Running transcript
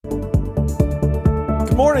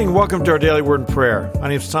Good morning. Welcome to our Daily Word and Prayer. My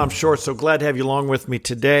name is Tom Short. So glad to have you along with me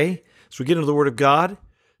today as we get into the Word of God,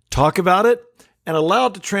 talk about it, and allow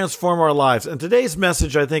it to transform our lives. And today's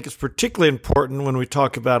message, I think, is particularly important when we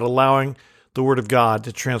talk about allowing the Word of God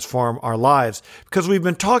to transform our lives, because we've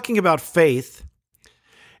been talking about faith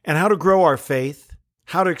and how to grow our faith,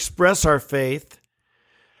 how to express our faith,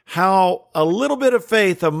 how a little bit of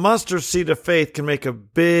faith, a mustard seed of faith, can make a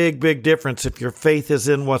big, big difference if your faith is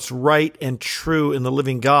in what's right and true in the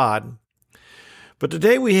living God. But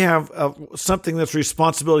today we have something that's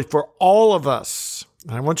responsibility for all of us.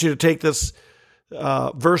 And I want you to take this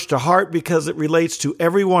verse to heart because it relates to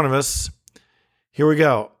every one of us. Here we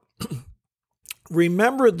go.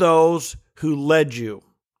 Remember those who led you,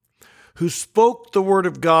 who spoke the word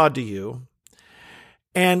of God to you,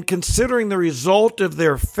 and considering the result of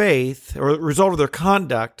their faith, or the result of their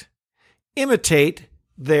conduct, imitate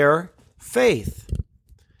their faith.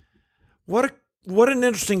 What an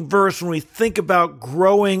interesting verse when we think about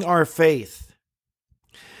growing our faith.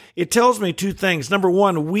 It tells me two things. Number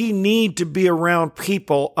one, we need to be around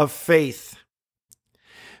people of faith.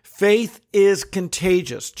 Faith is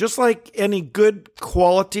contagious, just like any good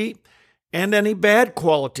quality and any bad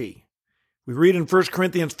quality. We read in 1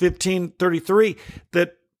 Corinthians 15:33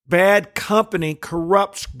 that bad company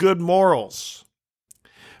corrupts good morals.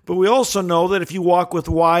 But we also know that if you walk with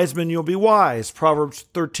wise men, you'll be wise. Proverbs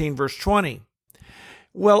 13, verse 20.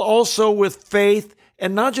 Well, also with faith,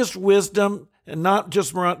 and not just wisdom, and not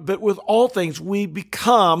just morality, but with all things, we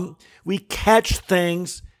catch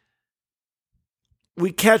things.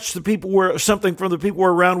 We catch something from the people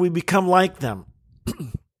we're around, we become like them.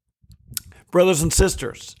 Brothers and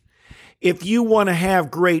sisters, if you want to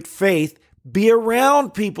have great faith, be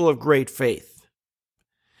around people of great faith.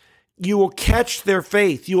 You will catch their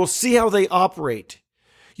faith. You will see how they operate.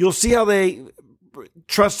 You'll see how they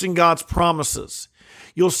trust in God's promises.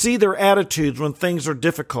 You'll see their attitudes when things are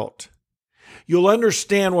difficult. You'll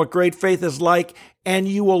understand what great faith is like, and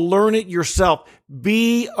you will learn it yourself.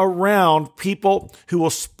 Be around people who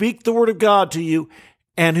will speak the word of God to you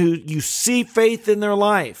and who you see faith in their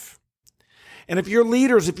life. And if you're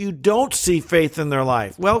leaders, if you don't see faith in their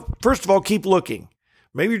life, well, first of all, keep looking.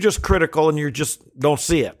 Maybe you're just critical and you just don't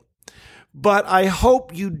see it. But I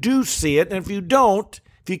hope you do see it. And if you don't,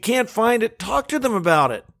 if you can't find it, talk to them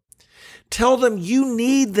about it. Tell them you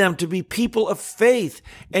need them to be people of faith,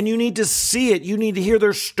 and you need to see it. You need to hear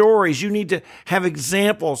their stories. You need to have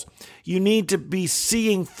examples. You need to be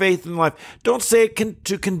seeing faith in life. Don't say it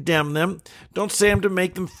to condemn them. Don't say them to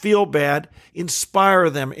make them feel bad. Inspire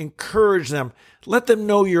them. Encourage them. Let them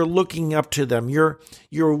know you're looking up to them. You're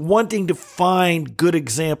wanting to find good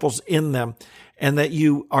examples in them, and that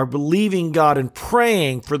you are believing God and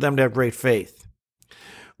praying for them to have great faith.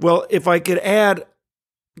 Well, if I could add,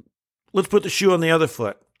 let's put the shoe on the other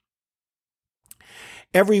foot.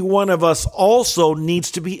 Every one of us also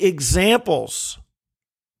needs to be examples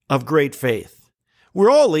of great faith.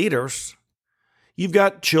 We're all leaders. You've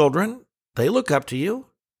got children. They look up to you.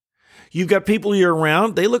 You've got people you're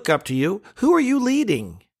around. They look up to you. Who are you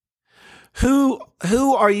leading? Who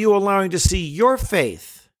are you allowing to see your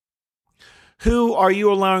faith? Who are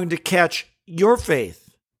you allowing to catch your faith?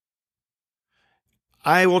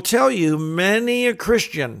 I will tell you, many a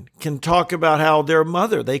Christian can talk about how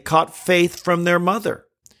they caught faith from their mother.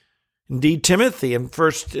 Indeed, Timothy in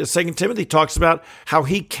 2 Timothy talks about how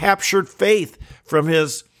he captured faith from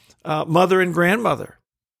his mother and grandmother.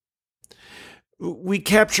 We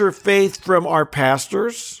capture faith from our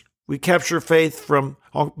pastors. We capture faith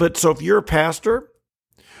so if you're a pastor,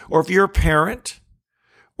 or if you're a parent,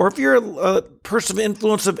 or if you're a person of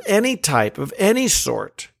influence of any type, of any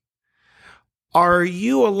sort, are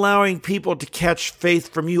you allowing people to catch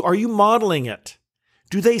faith from you? Are you modeling it?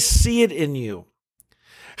 Do they see it in you?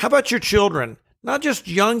 How about your children? Not just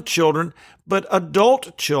young children, but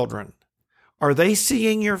adult children. Are they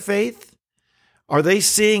seeing your faith? Are they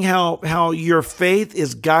seeing how your faith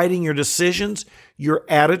is guiding your decisions, your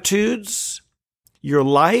attitudes, your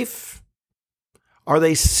life? Are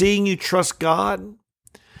they seeing you trust God?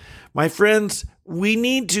 My friends, we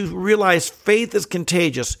need to realize faith is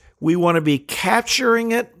contagious. We want to be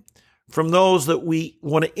capturing it from those that we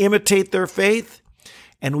want to imitate their faith,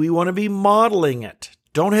 and we want to be modeling it.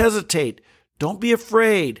 Don't hesitate. Don't be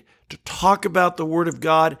afraid to talk about the Word of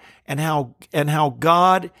God and how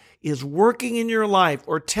God is working in your life,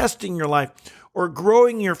 or testing your life, or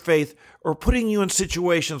growing your faith, or putting you in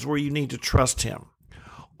situations where you need to trust Him.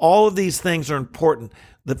 All of these things are important.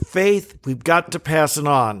 The faith, we've got to pass it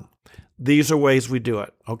on. These are ways we do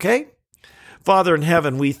it, okay? Father in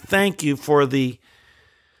heaven, we thank you for the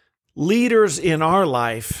leaders in our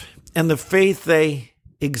life and the faith they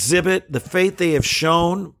exhibit the faith they have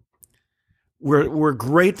shown. We're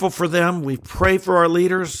grateful for them. We pray for our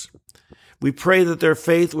leaders. We pray that their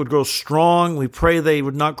faith would grow strong. We pray they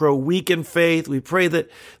would not grow weak in faith. We pray that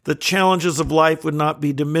the challenges of life would not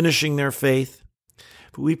be diminishing their faith.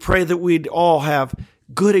 But we pray that we'd all have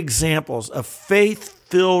good examples of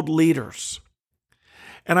faith-filled leaders.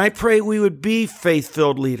 And I pray we would be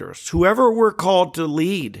faith-filled leaders, whoever we're called to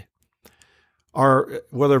lead,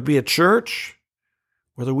 whether it be a church,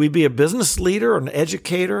 whether we be a business leader or an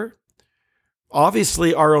educator,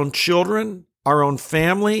 obviously our own children, our own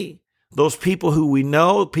family, those people who we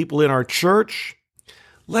know, people in our church.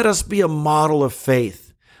 Let us be a model of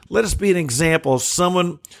faith. Let us be an example of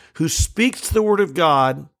someone who speaks the word of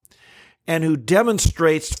God and who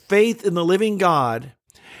demonstrates faith in the living God.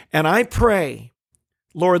 And I pray,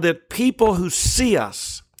 Lord, that people who see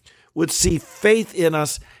us would see faith in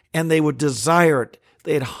us and they would desire it.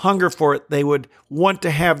 They'd hunger for it. They would want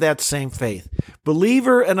to have that same faith.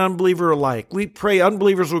 Believer and unbeliever alike. We pray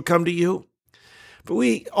unbelievers will come to you. But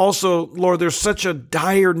we also, Lord, there's such a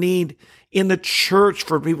dire need in the church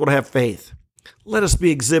for people to have faith. Let us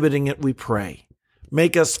be exhibiting it, we pray.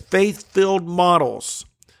 Make us faith-filled models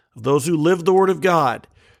of those who live the word of God,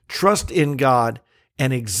 trust in God,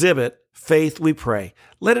 and exhibit faith, we pray.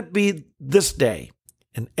 Let it be this day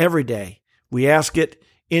and every day. We ask it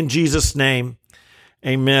in Jesus' name.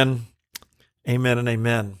 Amen, amen, and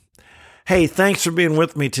amen. Hey, thanks for being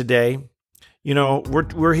with me today. You know,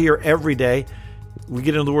 we're here every day. We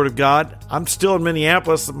get into the Word of God. I'm still in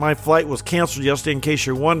Minneapolis. My flight was canceled yesterday, in case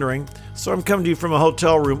you're wondering. So I'm coming to you from a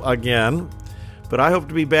hotel room again. But I hope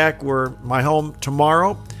to be back my home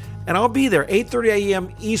tomorrow. And I'll be there 8:30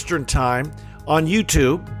 a.m. Eastern Time on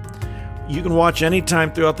YouTube. You can watch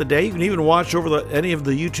anytime throughout the day. You can even watch any of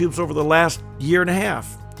the YouTubes over the last year and a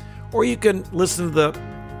half. Or you can listen to the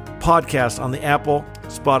podcast on the Apple,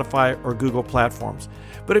 Spotify, or Google platforms.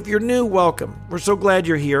 But if you're new, welcome. We're so glad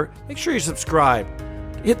you're here. Make sure you subscribe.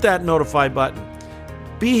 Hit that notify button.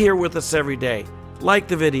 Be here with us every day. Like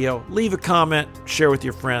the video, leave a comment, share with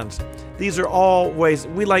your friends. These are all ways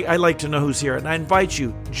I like to know who's here, and I invite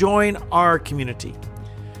you, join our community.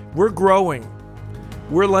 We're growing.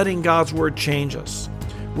 We're letting God's word change us.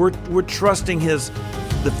 We're trusting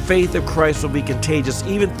the faith of Christ will be contagious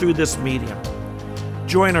even through this medium.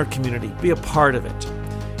 Join our community. Be a part of it.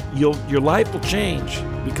 Your life will change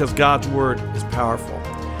because God's word is powerful.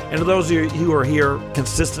 And to those of you who are here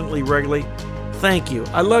consistently, regularly, thank you.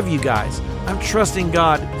 I love you guys. I'm trusting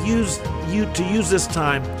God to use this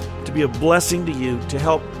time to be a blessing to you, to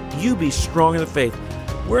help you be strong in the faith.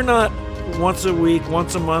 We're not once a week,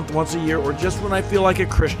 once a month, once a year, or just when I feel like it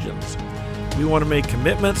Christians. We want to make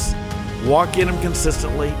commitments, walk in them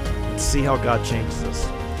consistently, and see how God changes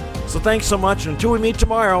us. So thanks so much. And until we meet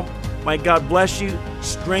tomorrow, might God bless you,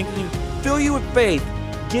 strengthen you, fill you with faith,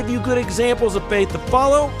 give you good examples of faith to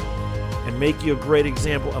follow, and make you a great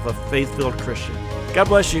example of a faith-filled Christian. God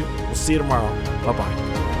bless you. We'll see you tomorrow. Bye-bye.